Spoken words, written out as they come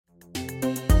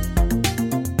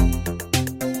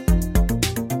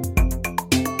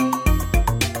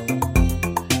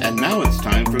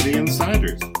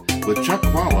with Chuck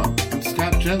Walla and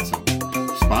Scott Jensen,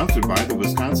 sponsored by the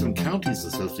Wisconsin Counties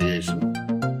Association.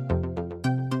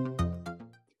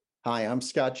 Hi, I'm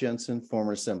Scott Jensen,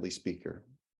 former Assembly Speaker.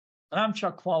 And I'm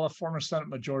Chuck Walla, former Senate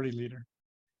Majority Leader.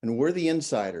 And we're the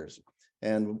insiders.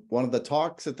 And one of the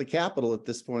talks at the Capitol at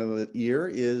this point of the year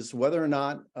is whether or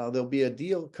not there'll be a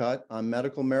deal cut on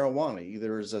medical marijuana,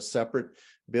 either as a separate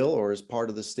bill or as part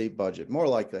of the state budget. More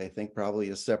likely, I think, probably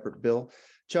a separate bill.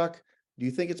 Chuck, do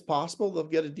you think it's possible they'll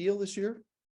get a deal this year?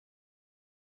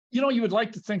 You know, you would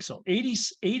like to think so.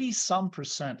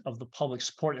 80% of the public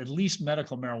support at least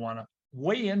medical marijuana,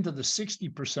 way into the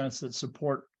 60% that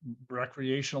support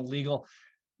recreational legal.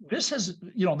 This has,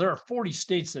 you know, there are 40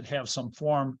 states that have some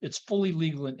form. It's fully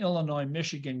legal in Illinois,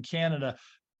 Michigan, Canada,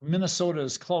 Minnesota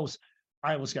is close.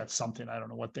 Iowa's got something. I don't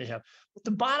know what they have. But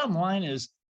the bottom line is,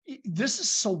 this is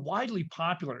so widely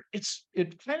popular.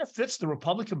 It kind of fits the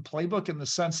Republican playbook in the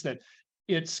sense that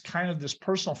it's kind of this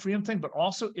personal freedom thing, but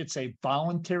also it's a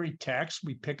voluntary tax.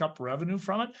 We pick up revenue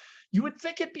from it. You would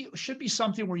think should be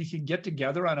something where you can get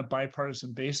together on a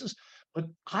bipartisan basis, but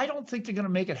I don't think they're going to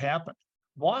make it happen.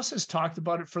 Voss has talked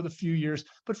about it for the few years,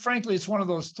 but frankly, it's one of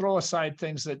those throw aside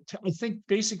things that I think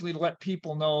basically to let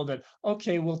people know that,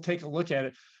 okay, we'll take a look at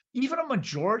it. Even a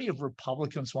majority of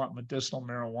Republicans want medicinal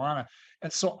marijuana.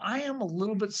 And so I am a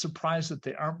little bit surprised that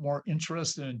they aren't more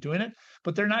interested in doing it,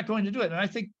 but they're not going to do it. And I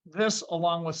think this,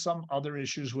 along with some other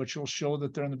issues, which will show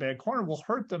that they're in the bad corner, will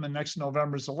hurt them in next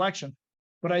November's election.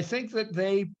 But I think that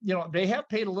they have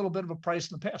paid a little bit of a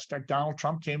price in the past. In fact, Donald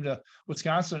Trump came to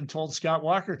Wisconsin and told Scott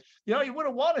Walker, you would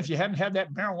have won if you hadn't had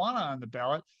that marijuana on the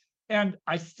ballot. And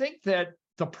I think that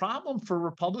the problem for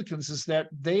Republicans is that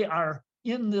they are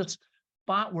in this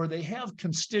spot where they have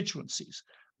constituencies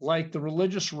like the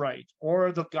religious right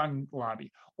or the gun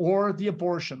lobby or the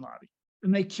abortion lobby,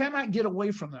 and they cannot get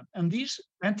away from them. And these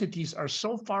entities are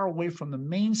so far away from the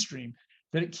mainstream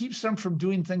that it keeps them from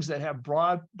doing things that have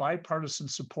broad bipartisan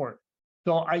support.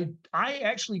 So I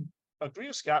actually agree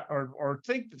with Scott, or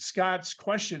think that Scott's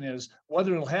question is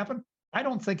whether it'll happen. I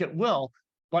don't think it will,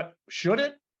 but should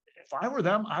it? If I were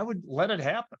them, I would let it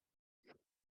happen.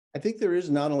 I think there is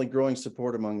not only growing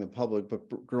support among the public,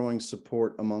 but growing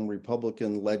support among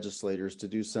Republican legislators to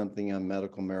do something on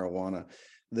medical marijuana.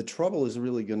 The trouble is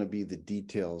really going to be the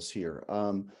details here.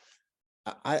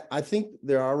 I think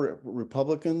there are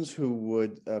Republicans who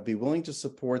would be willing to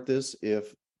support this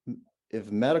if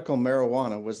medical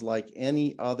marijuana was like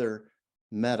any other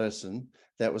medicine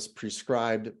that was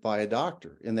prescribed by a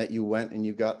doctor, in that you went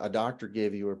and a doctor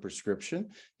gave you a prescription,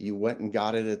 you went and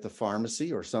got it at the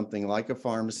pharmacy or something like a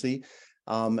pharmacy.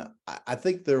 I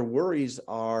think their worries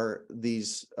are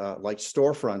these like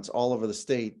storefronts all over the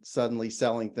state suddenly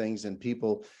selling things and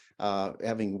people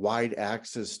having wide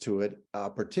access to it,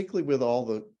 particularly with all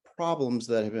the problems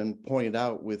that have been pointed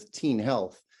out with teen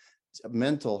health,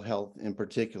 mental health in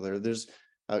particular. There's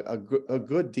a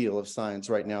good deal of science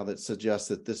right now that suggests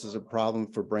that this is a problem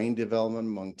for brain development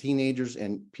among teenagers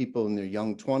and people in their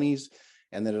young 20s,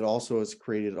 and that it also has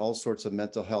created all sorts of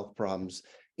mental health problems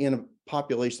in a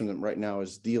population that right now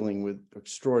is dealing with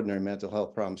extraordinary mental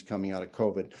health problems coming out of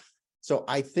COVID. So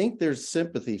I think there's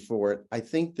sympathy for it. I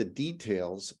think the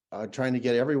details, trying to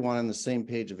get everyone on the same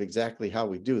page of exactly how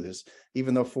we do this,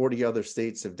 even though 40 other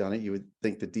states have done it, you would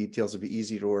think the details would be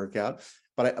easy to work out.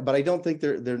 But I don't think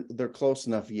they're close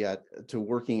enough yet to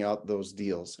working out those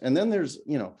deals. And then there's,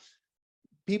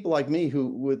 people like me who,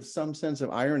 with some sense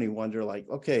of irony, wonder like,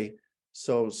 okay,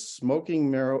 so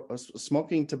smoking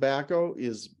tobacco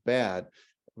is bad,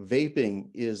 vaping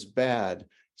is bad.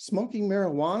 Smoking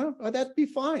marijuana, that'd be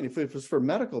fine if it was for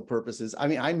medical purposes. I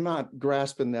mean, I'm not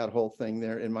grasping that whole thing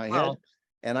there in my head.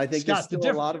 And I think there's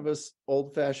still a lot of us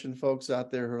old-fashioned folks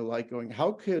out there who are like going,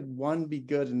 how could one be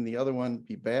good and the other one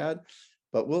be bad?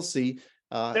 But we'll see.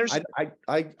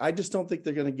 I just don't think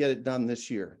they're going to get it done this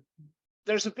year.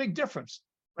 There's a big difference.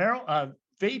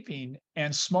 Vaping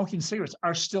and smoking cigarettes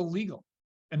are still legal,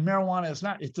 and marijuana is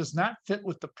not. It does not fit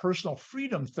with the personal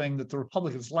freedom thing that the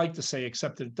Republicans like to say,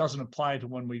 except that it doesn't apply to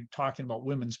when we're talking about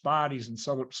women's bodies and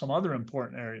some other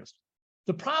important areas.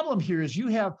 The problem here is you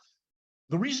have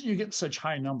the reason you get such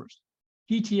high numbers.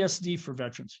 PTSD for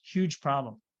veterans, huge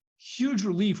problem. Huge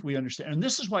relief, we understand. And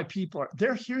this is why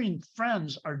they're hearing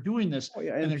friends are doing this. Oh,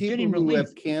 yeah. And they're getting relief. Who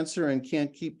have cancer and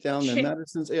can't keep down their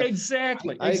medicines.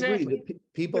 Exactly. I agree that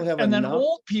people have and then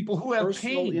old people who have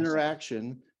personal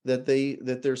interaction that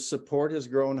their support has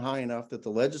grown high enough that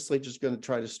the legislature is going to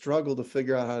try to struggle to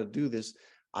figure out how to do this.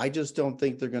 I just don't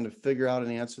think they're going to figure out an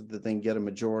answer that they can get a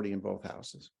majority in both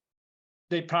houses.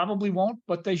 They probably won't,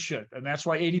 but they should. And that's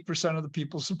why 80% of the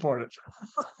people support it.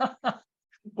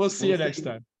 We'll see you next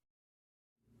time.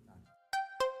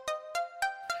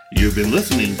 You've been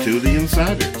listening to The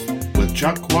Insiders with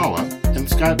Chuck Koala and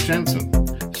Scott Jensen,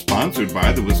 sponsored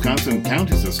by the Wisconsin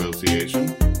Counties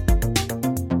Association